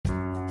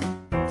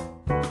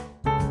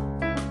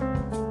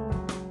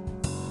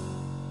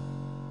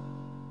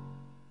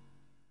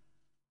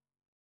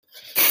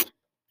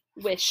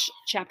Wish,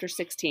 Chapter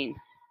 16.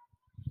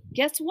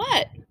 Guess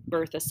what?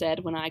 Bertha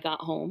said when I got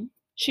home.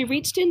 She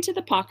reached into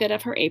the pocket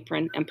of her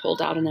apron and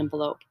pulled out an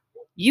envelope.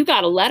 You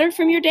got a letter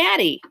from your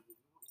daddy.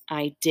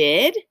 I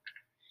did?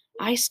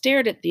 I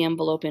stared at the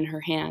envelope in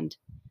her hand.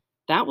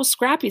 That was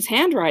Scrappy's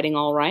handwriting,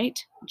 all right.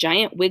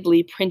 Giant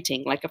wiggly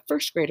printing, like a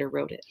first grader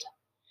wrote it.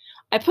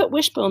 I put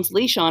Wishbone's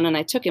leash on and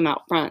I took him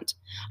out front.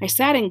 I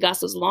sat in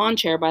Gus's lawn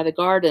chair by the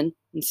garden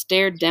and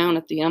stared down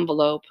at the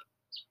envelope.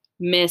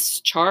 Miss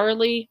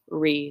Charlie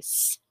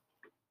Reese.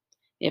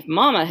 If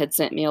Mama had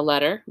sent me a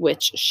letter,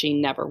 which she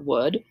never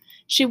would,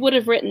 she would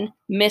have written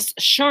Miss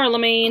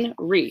Charlemagne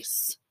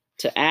Reese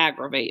to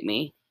aggravate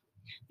me.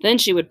 Then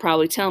she would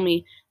probably tell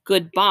me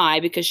goodbye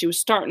because she was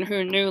starting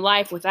her new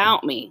life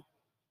without me.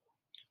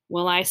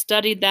 Well, I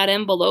studied that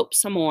envelope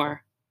some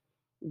more.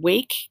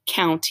 Wake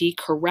County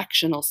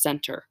Correctional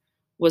Center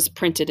was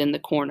printed in the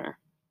corner.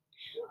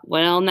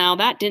 Well, now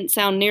that didn't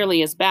sound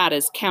nearly as bad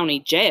as county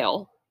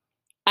jail.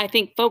 I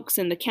think folks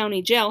in the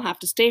county jail have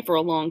to stay for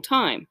a long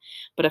time,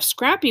 but if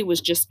Scrappy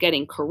was just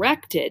getting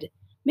corrected,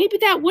 maybe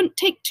that wouldn't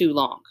take too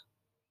long.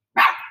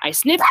 I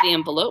sniffed the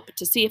envelope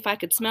to see if I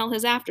could smell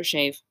his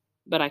aftershave,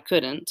 but I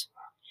couldn't.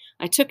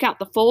 I took out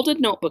the folded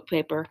notebook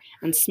paper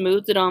and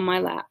smoothed it on my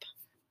lap.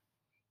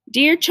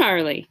 Dear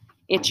Charlie,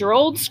 it's your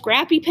old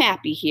Scrappy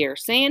Pappy here,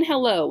 saying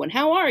hello, and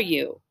how are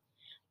you?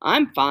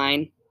 I'm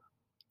fine.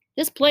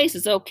 This place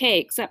is okay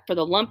except for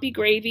the lumpy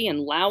gravy and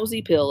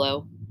lousy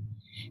pillow.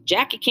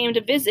 Jackie came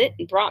to visit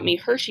and brought me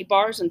Hershey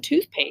bars and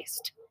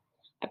toothpaste.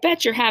 I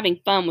bet you're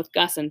having fun with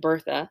Gus and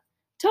Bertha.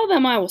 Tell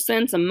them I will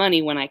send some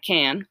money when I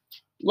can.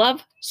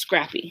 Love,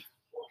 Scrappy.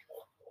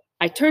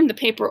 I turned the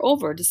paper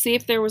over to see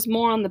if there was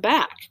more on the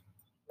back.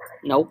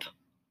 Nope.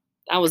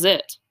 That was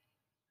it.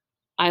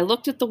 I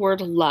looked at the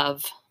word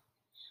love.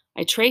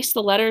 I traced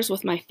the letters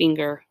with my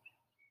finger.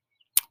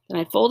 Then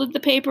I folded the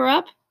paper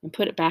up and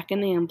put it back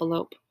in the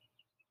envelope.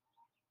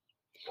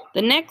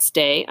 The next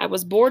day, I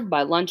was bored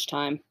by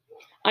lunchtime.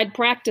 I'd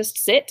practiced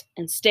sit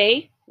and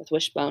stay with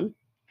Wishbone.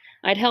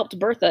 I'd helped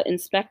Bertha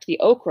inspect the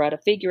okra to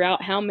figure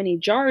out how many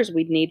jars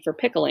we'd need for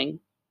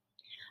pickling.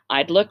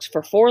 I'd looked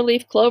for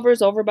 4-leaf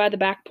clovers over by the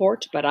back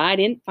porch, but I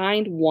didn't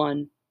find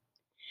one.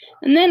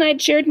 And then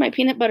I'd shared my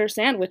peanut butter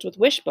sandwich with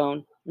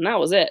Wishbone, and that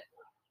was it.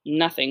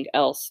 Nothing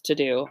else to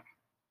do.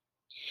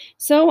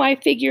 So I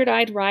figured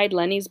I'd ride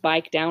Lenny's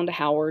bike down to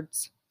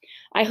Howard's.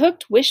 I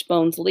hooked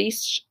Wishbone's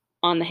leash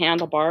on the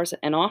handlebars,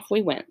 and off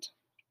we went.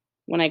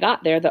 When I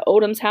got there, the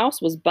Odoms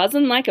house was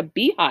buzzing like a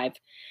beehive.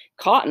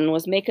 Cotton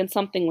was making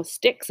something with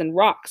sticks and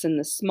rocks in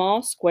the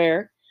small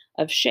square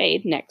of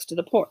shade next to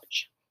the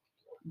porch.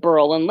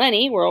 Burl and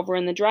Lenny were over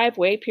in the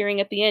driveway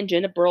peering at the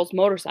engine of Burl's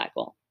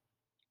motorcycle.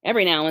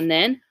 Every now and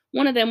then,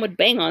 one of them would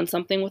bang on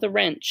something with a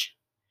wrench.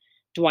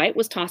 Dwight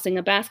was tossing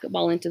a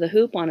basketball into the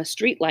hoop on a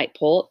streetlight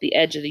pole at the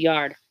edge of the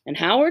yard. And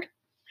Howard?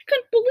 I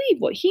couldn't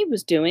believe what he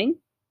was doing.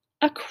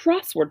 A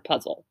crossword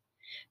puzzle.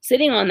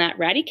 Sitting on that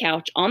ratty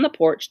couch on the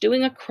porch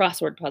doing a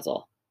crossword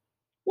puzzle.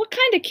 What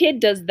kind of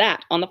kid does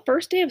that on the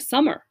first day of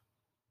summer?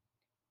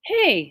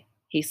 Hey,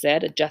 he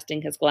said,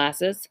 adjusting his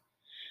glasses.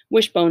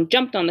 Wishbone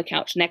jumped on the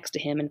couch next to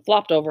him and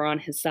flopped over on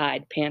his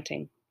side,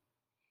 panting.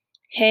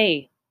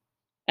 Hey.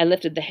 I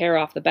lifted the hair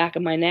off the back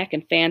of my neck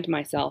and fanned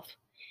myself.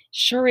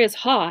 Sure is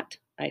hot,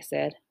 I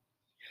said.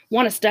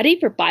 Want to study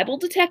for Bible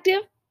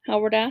detective?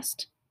 Howard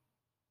asked.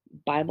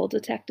 Bible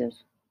detective?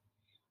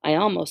 I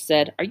almost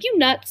said, are you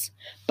nuts?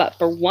 But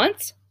for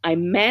once, I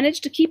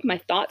managed to keep my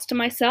thoughts to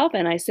myself,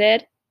 and I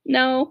said,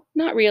 no,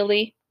 not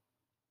really.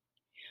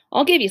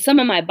 I'll give you some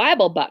of my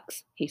Bible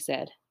bucks, he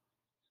said.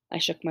 I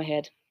shook my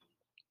head.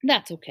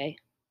 That's okay.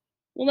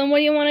 Well, then what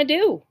do you want to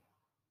do?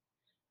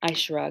 I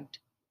shrugged.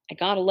 I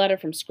got a letter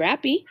from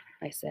Scrappy,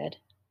 I said.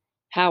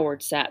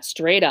 Howard sat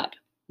straight up.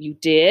 You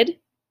did?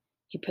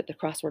 He put the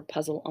crossword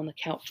puzzle on the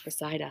couch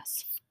beside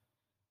us.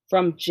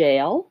 From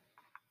jail?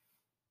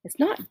 It's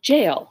not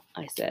jail,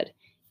 I said.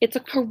 It's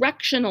a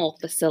correctional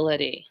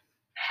facility.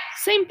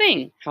 Same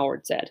thing,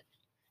 Howard said.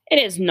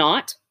 It is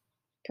not.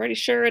 Pretty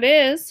sure it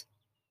is.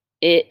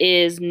 It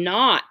is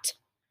not,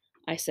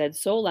 I said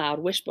so loud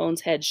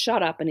Wishbone's head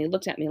shot up and he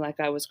looked at me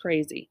like I was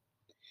crazy.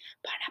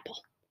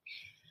 Pineapple.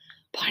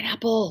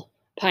 Pineapple.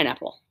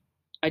 Pineapple.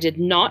 I did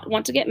not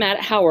want to get mad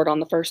at Howard on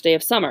the first day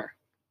of summer,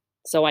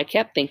 so I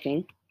kept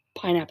thinking,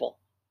 pineapple.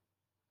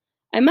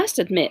 I must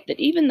admit that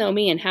even though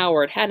me and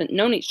Howard hadn't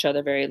known each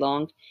other very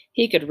long,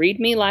 he could read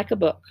me like a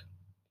book.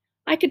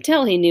 I could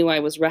tell he knew I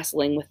was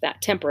wrestling with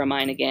that temper of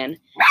mine again,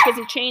 because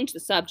he changed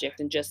the subject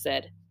and just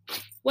said,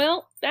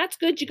 well, that's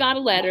good you got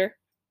a letter.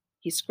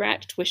 He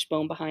scratched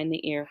Wishbone behind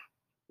the ear.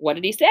 What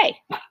did he say?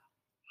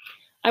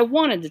 I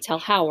wanted to tell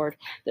Howard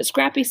that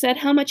Scrappy said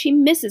how much he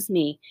misses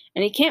me,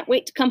 and he can't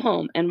wait to come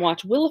home and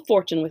watch Wheel of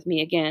Fortune with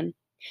me again.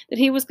 That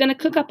he was going to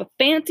cook up a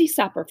fancy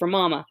supper for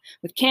Mama,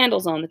 with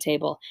candles on the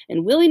table,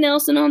 and Willie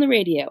Nelson on the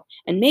radio,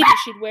 and maybe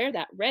she'd wear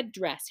that red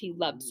dress he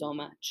loved so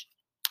much.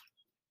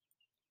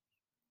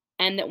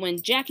 And that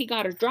when Jackie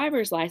got her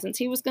driver's license,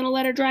 he was going to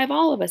let her drive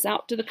all of us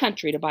out to the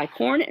country to buy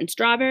corn and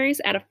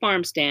strawberries at a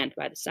farm stand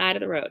by the side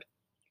of the road.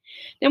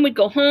 Then we'd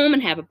go home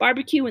and have a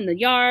barbecue in the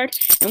yard,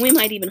 and we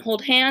might even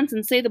hold hands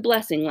and say the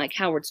blessing like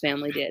Howard's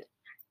family did.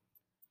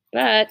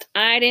 But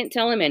I didn't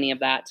tell him any of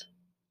that.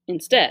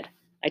 Instead,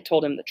 I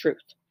told him the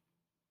truth.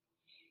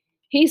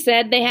 He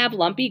said they have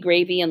lumpy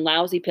gravy and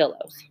lousy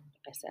pillows,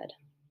 I said.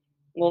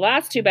 Well,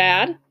 that's too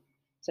bad,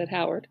 said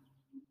Howard.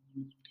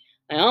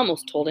 I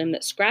almost told him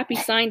that Scrappy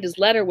signed his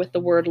letter with the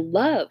word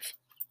love.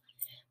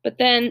 But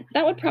then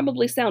that would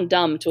probably sound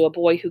dumb to a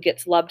boy who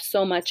gets loved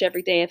so much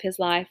every day of his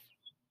life.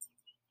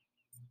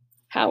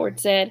 Howard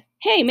said,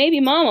 Hey, maybe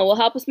Mama will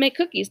help us make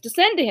cookies to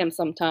send to him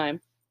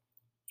sometime.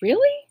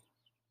 Really?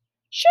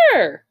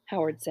 Sure,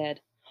 Howard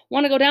said.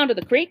 Want to go down to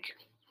the creek?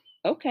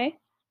 Okay.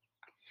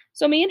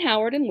 So me and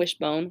Howard and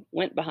Wishbone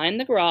went behind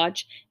the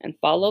garage and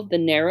followed the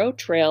narrow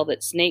trail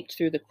that snaked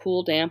through the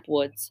cool, damp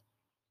woods.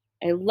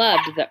 I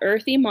loved the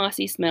earthy,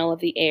 mossy smell of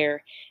the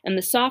air and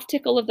the soft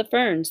tickle of the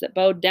ferns that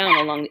bowed down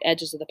along the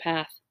edges of the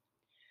path.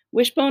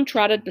 Wishbone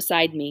trotted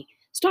beside me,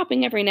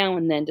 stopping every now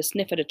and then to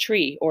sniff at a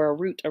tree or a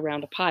root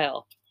around a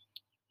pile,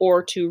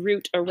 or to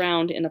root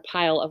around in a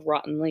pile of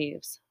rotten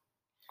leaves.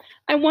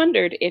 I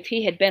wondered if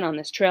he had been on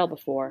this trail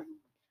before.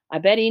 I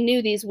bet he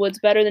knew these woods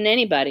better than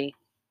anybody.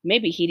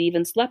 Maybe he'd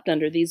even slept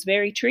under these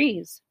very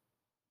trees.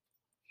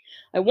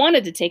 I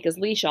wanted to take his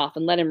leash off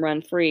and let him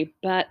run free,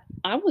 but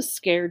I was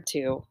scared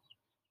too.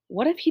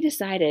 What if he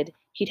decided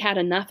he'd had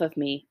enough of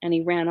me and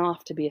he ran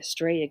off to be a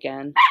stray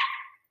again?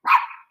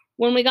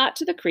 When we got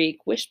to the creek,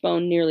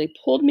 Wishbone nearly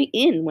pulled me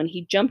in when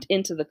he jumped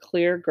into the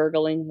clear,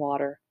 gurgling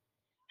water.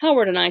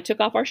 Howard and I took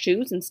off our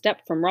shoes and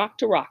stepped from rock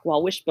to rock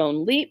while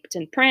Wishbone leaped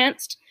and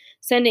pranced,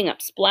 sending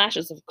up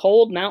splashes of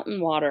cold mountain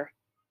water.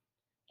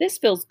 This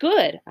feels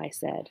good, I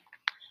said.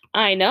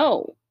 I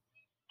know,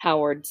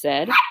 Howard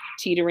said,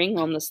 teetering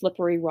on the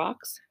slippery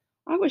rocks.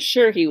 I was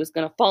sure he was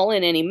going to fall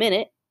in any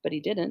minute, but he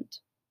didn't.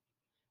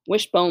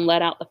 Wishbone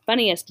let out the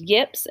funniest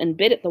yips and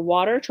bit at the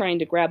water, trying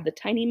to grab the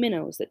tiny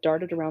minnows that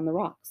darted around the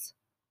rocks.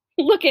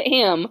 Look at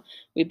him,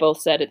 we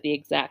both said at the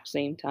exact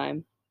same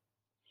time.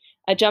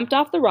 I jumped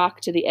off the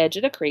rock to the edge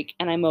of the creek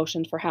and I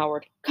motioned for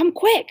Howard. Come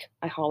quick,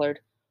 I hollered.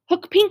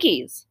 Hook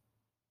pinkies.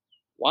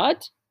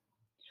 What?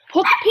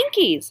 Hook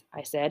pinkies,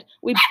 I said.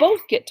 We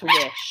both get to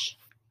wish.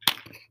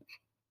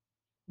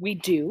 We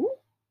do?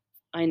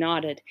 I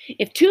nodded.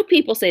 If two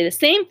people say the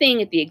same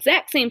thing at the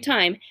exact same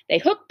time, they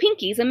hook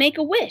pinkies and make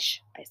a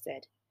wish, I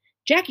said.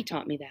 Jackie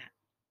taught me that.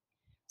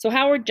 So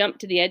Howard jumped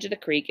to the edge of the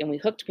creek and we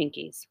hooked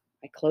pinkies.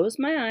 I closed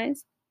my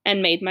eyes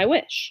and made my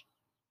wish.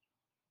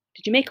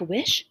 Did you make a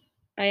wish?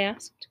 I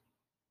asked.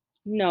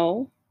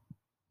 No.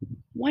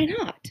 Why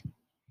not?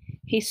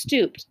 He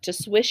stooped to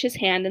swish his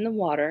hand in the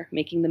water,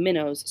 making the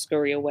minnows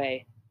scurry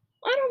away.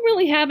 I don't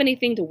really have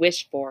anything to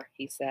wish for,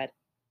 he said.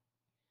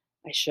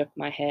 I shook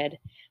my head.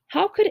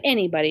 How could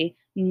anybody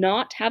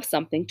not have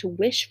something to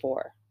wish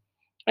for?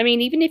 I mean,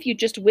 even if you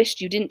just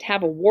wished you didn't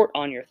have a wart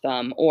on your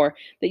thumb, or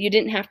that you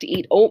didn't have to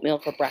eat oatmeal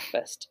for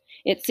breakfast,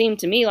 it seemed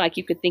to me like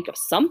you could think of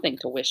something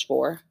to wish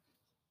for.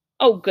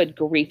 Oh, good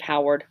grief,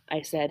 Howard,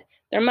 I said.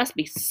 There must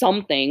be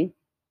something.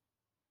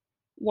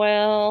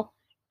 Well,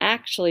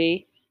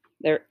 actually,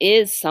 there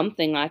is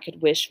something I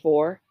could wish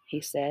for, he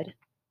said.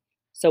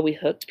 So we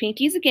hooked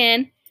pinkies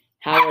again.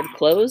 Howard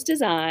closed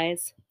his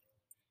eyes.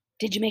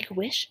 Did you make a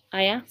wish?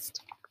 I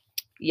asked.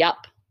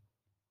 Yup,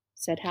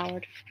 said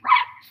Howard.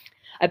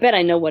 I bet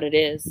I know what it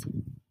is.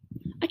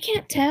 I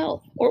can't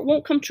tell, or it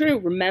won't come true,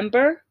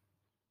 remember?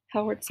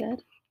 Howard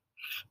said.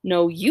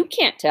 No, you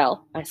can't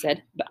tell, I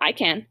said, but I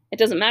can. It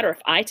doesn't matter if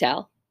I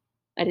tell.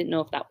 I didn't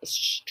know if that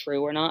was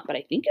true or not, but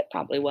I think it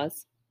probably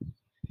was.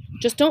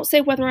 Just don't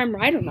say whether I'm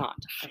right or not,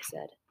 I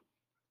said.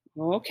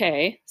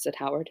 Okay, said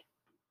Howard.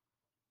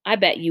 I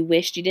bet you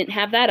wished you didn't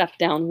have that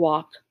up-down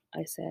walk,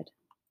 I said.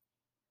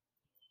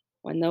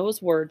 When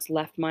those words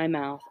left my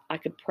mouth, I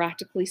could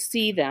practically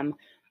see them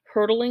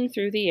hurtling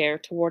through the air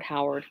toward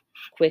Howard,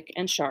 quick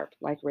and sharp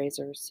like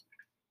razors.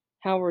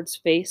 Howard's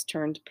face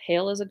turned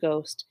pale as a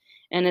ghost,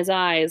 and his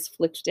eyes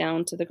flicked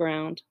down to the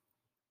ground.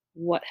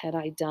 What had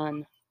I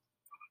done?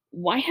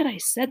 Why had I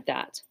said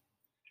that?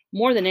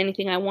 More than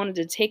anything, I wanted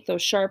to take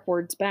those sharp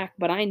words back,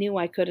 but I knew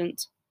I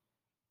couldn't.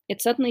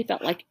 It suddenly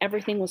felt like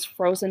everything was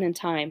frozen in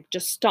time,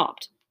 just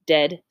stopped,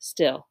 dead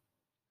still.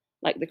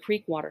 Like the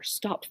creek water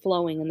stopped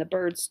flowing and the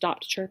birds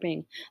stopped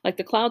chirping, like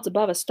the clouds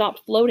above us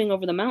stopped floating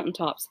over the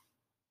mountaintops.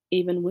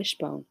 Even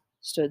Wishbone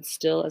stood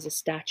still as a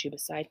statue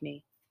beside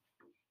me.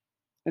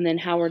 And then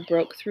Howard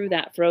broke through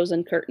that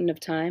frozen curtain of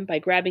time by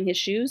grabbing his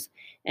shoes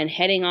and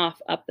heading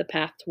off up the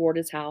path toward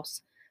his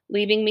house,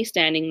 leaving me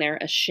standing there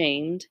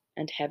ashamed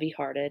and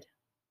heavy-hearted.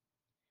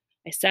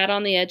 I sat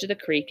on the edge of the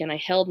creek and I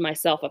held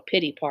myself a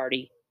pity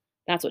party.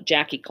 That's what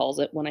Jackie calls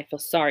it when I feel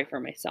sorry for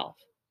myself.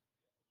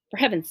 For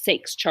heaven's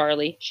sakes,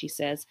 Charlie, she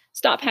says,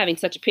 stop having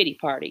such a pity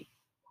party.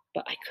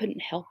 But I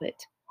couldn't help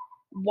it.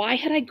 Why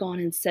had I gone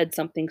and said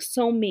something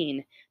so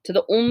mean to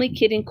the only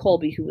kid in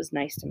Colby who was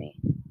nice to me?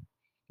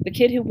 The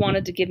kid who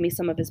wanted to give me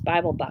some of his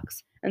Bible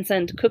bucks and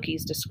send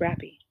cookies to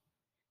Scrappy.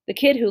 The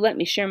kid who let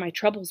me share my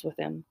troubles with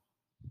him.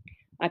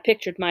 I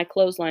pictured my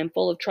clothesline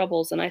full of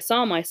troubles and I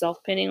saw myself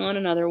pinning on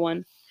another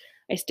one.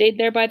 I stayed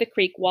there by the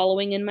creek,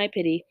 wallowing in my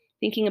pity,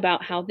 thinking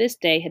about how this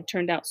day had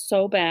turned out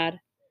so bad.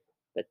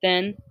 But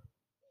then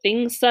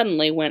things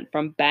suddenly went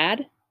from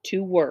bad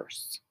to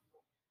worse.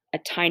 A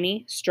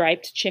tiny,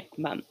 striped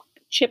chipmunk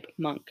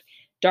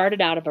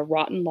darted out of a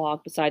rotten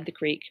log beside the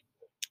creek,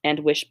 and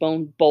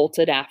Wishbone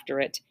bolted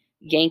after it,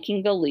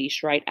 yanking the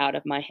leash right out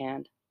of my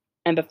hand.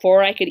 And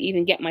before I could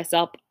even get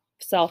myself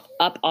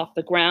up off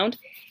the ground,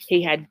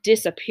 he had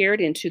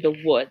disappeared into the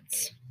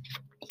woods.